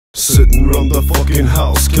Sitting around the fucking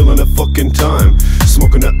house, killing a fucking time.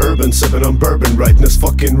 Smoking a urban, sipping on bourbon, writing this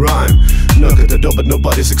fucking rhyme. Knock at the door but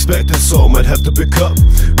nobody's expected, so I might have to pick up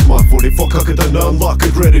my 44 cock it and unlock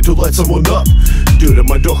it, ready to light someone up. Dude at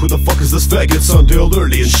my door, who the fuck is this faggot? Sunday all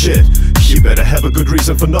early and shit. He better have a good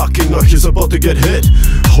reason for knocking or he's about to get hit.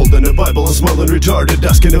 Holding a Bible and smiling retarded,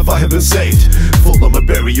 asking if I have been saved. Full I'ma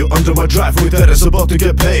bury you under my driveway that is about to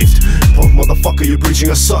get paved. Punk motherfucker, you breaching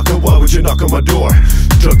a sucker, why would you knock on my door?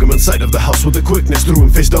 Drug him inside of the house with a quickness, threw him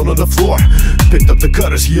face down on the floor. Picked up the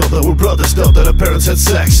cutters, he yelled that we're brothers, dealt that our parents had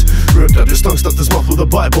sex. Ripped out his tongue, stuffed his mouth with a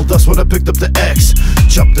Bible, that's when I picked up the X.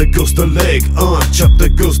 Chopped that goes the leg, chopped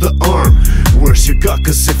that goes the arm. Where's your God,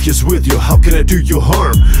 cause if he's with you, how can I do you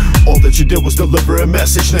harm? All that you did was deliver a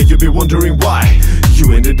message, now you'll be wondering why.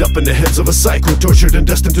 You ended up in the hands of a psycho, tortured and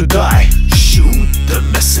destined to die. Shoot the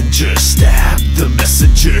messengers, stab the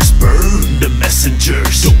messengers, burn the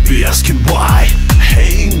messengers, don't be asking why.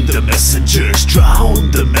 Hang the messengers,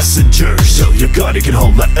 drown the messengers. Tell your God he can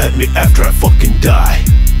holler at me after I fucking die.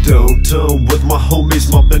 Downtown with my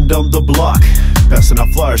homies mopping down the block, passing out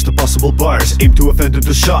flyers to possible buyers, aim to offend and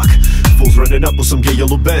to shock. Fools running up with some gay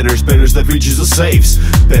yellow banners, banners that read Jesus saves.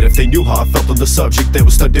 Bet if they knew how I felt on the subject, they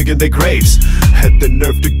would start digging their graves. Had the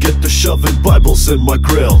nerve to get to shoving Bibles in my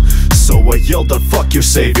grill, so I yelled out fuck your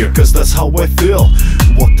savior, cause that's how I feel.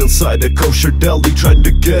 Walked inside a kosher deli trying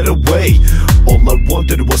to get away. All I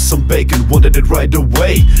wanted was some bacon, wanted it right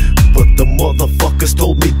away. But the motherfuckers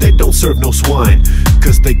told me they don't serve no swine,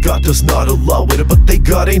 cause they got does not allow it, but they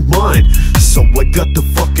got ain't mine. So I got the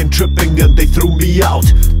fucking tripping and they threw me out.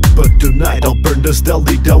 But tonight I'll burn this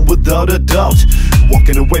deli down without a doubt.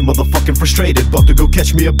 Walking away motherfucking frustrated, about to go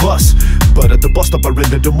catch me a bus. But at the bus stop I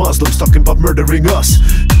ran into Muslims talking about murdering us,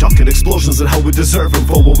 talking explosions and how we deserve them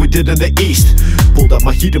for what we did in the east. Pulled out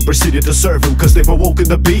my heat and proceeded to serve them, cause they've awoken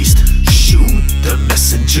the beast. Shoot the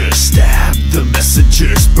messengers, stab the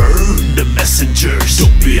messengers, burn the messengers,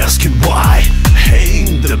 don't be asking why.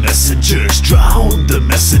 Hang the messengers, drown the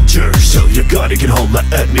messengers. Tell your God he can holler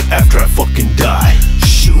at me after I fucking die.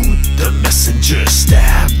 Shoot the messengers,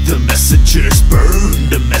 stab the messengers, burn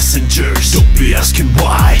the messengers, don't be asking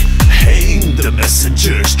why. Hang the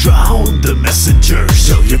messengers, drown the messengers.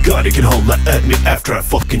 Tell your God he can holler at me after I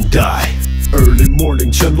fucking die. Early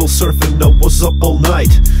morning, channel surfing, I was up all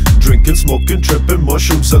night, drinking, smoking, tripping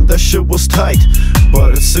mushrooms, and that shit was tight.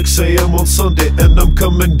 But it's 6 AM on Sunday and I'm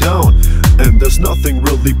coming down, and there's nothing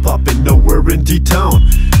really popping nowhere in D-Town.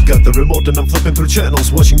 Got the remote and I'm flipping through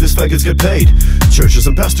channels, watching these faggots get paid. Churches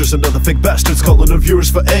and pastors and other fake bastards calling on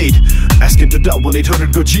viewers for aid, asking to dial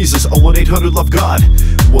 1-800-GO-JESUS or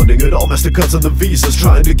 1-800-LOVE-GOD. Wanting it all, MasterCards and the visas,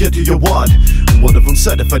 trying to get to your wad. One of them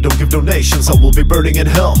said if I don't give donations I will be burning in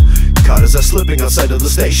hell. Caught his ass slipping outside of the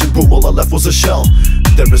station, boom, all I left was a shell.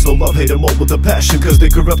 There is no love, hate them all with a passion, cause they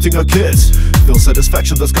corrupting our kids. Feel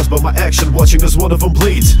satisfaction that's caused by my action, watching as one of them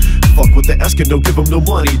bleeds. Fuck what they asking, don't give them no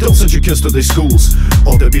money, don't send your kids to their schools.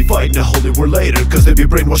 All they be fighting a holy war later, cause they be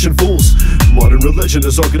brainwashing fools. Modern religion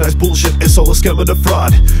is organized bullshit, it's all a scam and a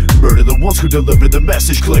fraud. Murder the ones who deliver the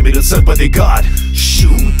message, claiming it's sent by their God.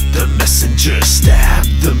 Shoot the messengers, stab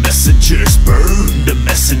the messengers, burn the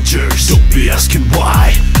messengers, don't be asking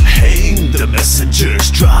why. Hang the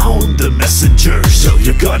messengers, drown the messengers. Tell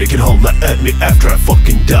your God he can holler at me after I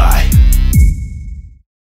fucking die.